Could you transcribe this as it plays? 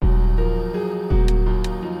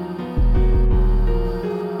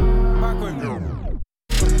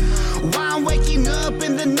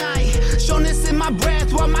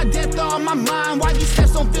my mind, why these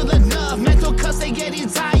steps don't feel enough? Mental cuffs, they getting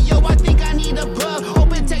tired, yo, I think I need a puff.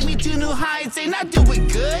 Hope it take me to new heights, ain't I doing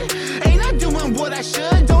good? Ain't I doing what I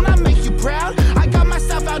should? Don't I make you proud? I got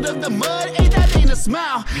myself out of the mud, ain't that ain't a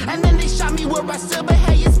smile. And then they shot me where I stood, but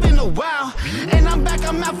hey, it's been a while. And I'm back,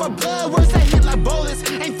 I'm out for blood, words that hit like bullets.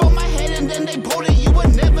 Ain't for my head and then they pulled it, you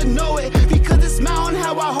would never know it. Because the smile and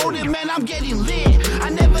how I hold it, man, I'm getting lit. I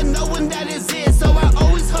never know when that is it, so I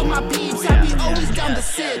always hold my peeps, I be always down to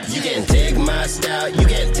sit. You can't take my style, you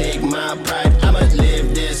can't take my pride. I'ma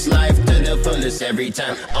live this life to the fullest every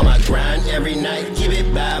time. On my grind every night, keep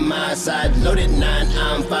it by my side. Loaded 9,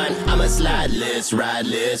 I'm fine, I'ma slide, let's ride,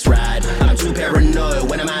 let's ride. I'm too paranoid,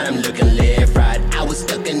 when I'm out I'm looking left, right. I was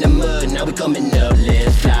stuck in the mud, now we coming up,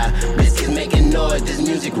 let's fly. BLITZKIDZ making noise, this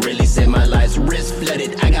music really set my life. Wrist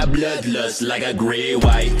flooded, I got bloodlust like a gray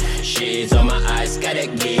white. Shades on my eyes, got a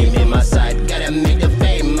game in my sight. Gotta make the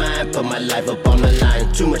fame mine, put my life up on the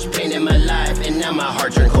line. Too much pain in my life, and now my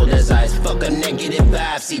heart turned cold as ice. Fuck a negative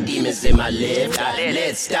vibe, see demons in my left eye.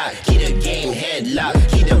 Let's stop, keep the game headlocked.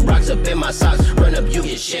 Keep the rocks up in my socks, run up you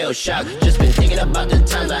get shell shocked. Just been thinking about the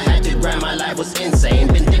times I had to grind, my life was insane.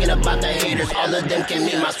 Been thinking about the haters, all of them can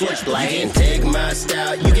mean my switchblade. You can't take my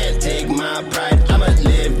style, you can't take my pride. I'ma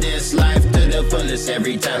live this life to the fullest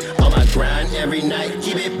every time. On my grind every night,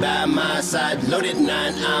 keep it by my side. Loaded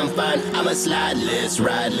 9, I'm fine, I'ma slide, let's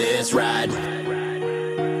ride, let's ride.